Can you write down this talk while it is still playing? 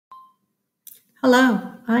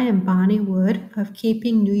Hello, I am Bonnie Wood of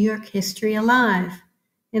Keeping New York History Alive,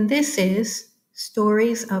 and this is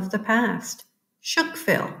Stories of the Past,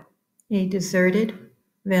 Shookville, a deserted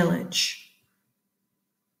village.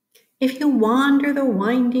 If you wander the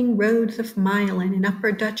winding roads of Milan in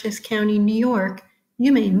Upper Dutchess County, New York,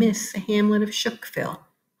 you may miss the hamlet of Shookville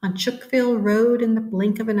on Shookville Road in the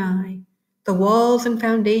blink of an eye. The walls and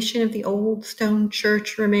foundation of the old stone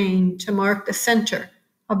church remain to mark the center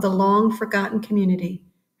of the long-forgotten community,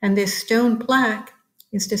 and this stone plaque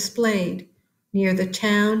is displayed near the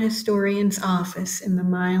town historian's office in the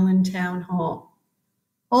Milan Town Hall.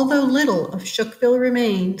 Although little of Shookville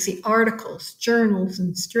remains, the articles, journals,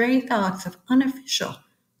 and stray thoughts of unofficial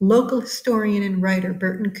local historian and writer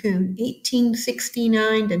Burton Coon,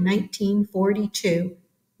 1869 to 1942,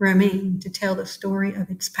 remain to tell the story of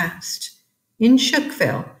its past. In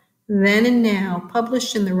Shookville, Then and Now,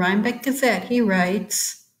 published in the Rhinebeck Gazette, he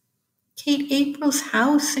writes, Kate April's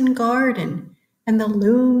house and garden, and the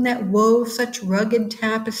loom that wove such rugged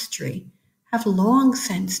tapestry, have long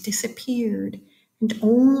since disappeared, and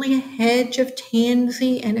only a hedge of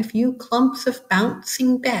tansy and a few clumps of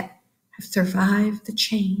bouncing bet have survived the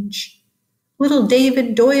change. Little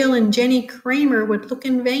David Doyle and Jenny Kramer would look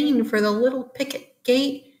in vain for the little picket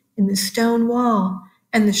gate in the stone wall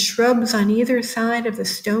and the shrubs on either side of the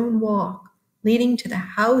stone walk, leading to the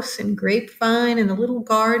house and grapevine and the little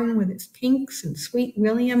garden with its pinks and sweet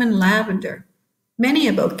William and lavender. Many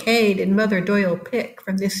a bouquet did Mother Doyle pick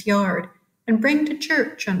from this yard and bring to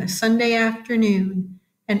church on a Sunday afternoon,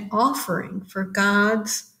 an offering for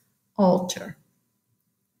God's altar.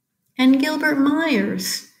 And Gilbert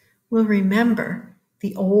Myers will remember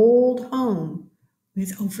the old home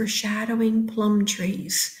with overshadowing plum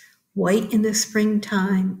trees, white in the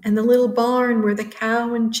springtime, and the little barn where the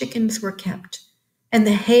cow and chickens were kept, and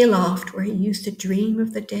the hayloft where he used to dream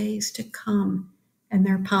of the days to come and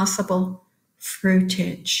their possible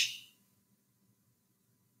fruitage.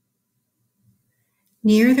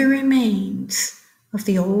 Near the remains of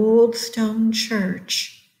the old stone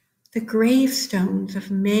church, the gravestones of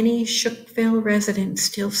many Shookville residents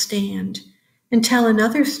still stand and tell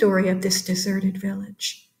another story of this deserted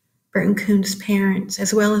village. Burton Coon's parents,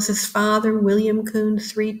 as well as his father, William Coon's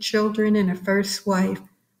 3 children and a first wife,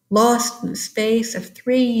 lost in the space of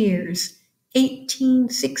 3 years,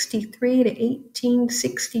 1863 to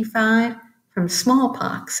 1865, from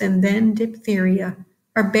smallpox and then diphtheria,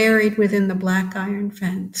 are buried within the black iron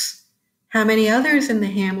fence. How many others in the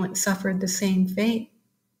hamlet suffered the same fate?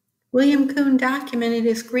 William Coon documented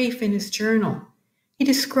his grief in his journal. He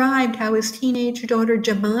described how his teenage daughter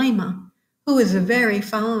Jemima, who was very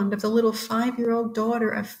fond of the little 5-year-old daughter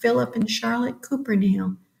of Philip and Charlotte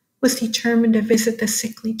Coopernale, was determined to visit the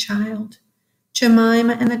sickly child.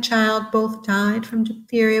 Jemima and the child both died from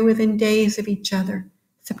diphtheria within days of each other,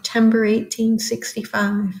 September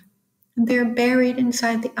 1865, and they are buried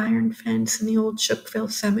inside the iron fence in the old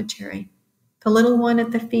Shookville cemetery, the little one at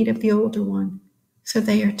the feet of the older one, so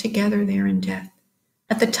they are together there in death.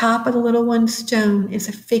 At the top of the little one's stone is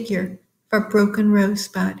a figure of a broken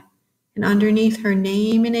rosebud, and underneath her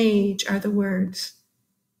name and age are the words,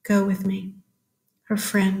 "Go with me." Her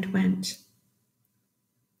friend went.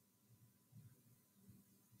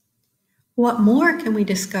 What more can we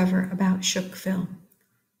discover about Shookville,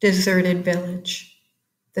 deserted village?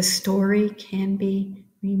 The story can be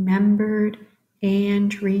remembered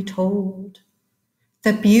and retold.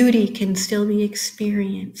 The beauty can still be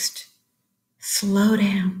experienced. Slow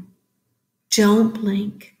down. Don't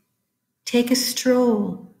blink. Take a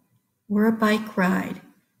stroll or a bike ride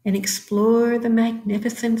and explore the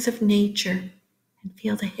magnificence of nature and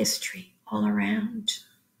feel the history all around.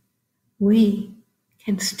 We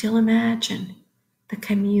can still imagine the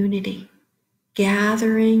community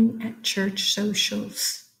gathering at church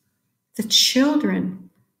socials, the children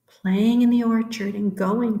playing in the orchard and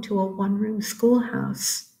going to a one-room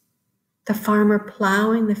schoolhouse, the farmer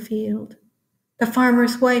plowing the field, the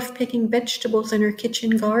farmer's wife picking vegetables in her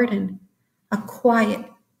kitchen garden, a quiet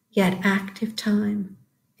yet active time,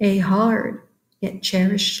 a hard yet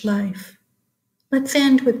cherished life. Let's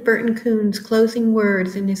end with Burton Coon's closing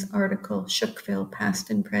words in his article, Shookville, Past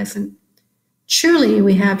and Present. Truly,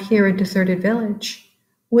 we have here a deserted village.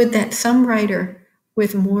 Would that some writer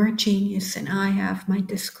with more genius than I have might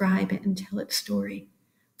describe it and tell its story.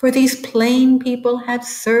 For these plain people have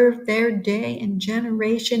served their day and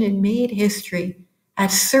generation and made history,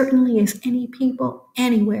 as certainly as any people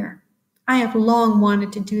anywhere. I have long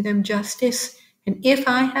wanted to do them justice, and if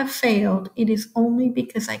I have failed, it is only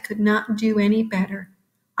because I could not do any better.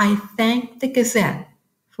 I thank the Gazette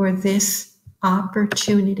for this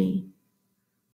opportunity.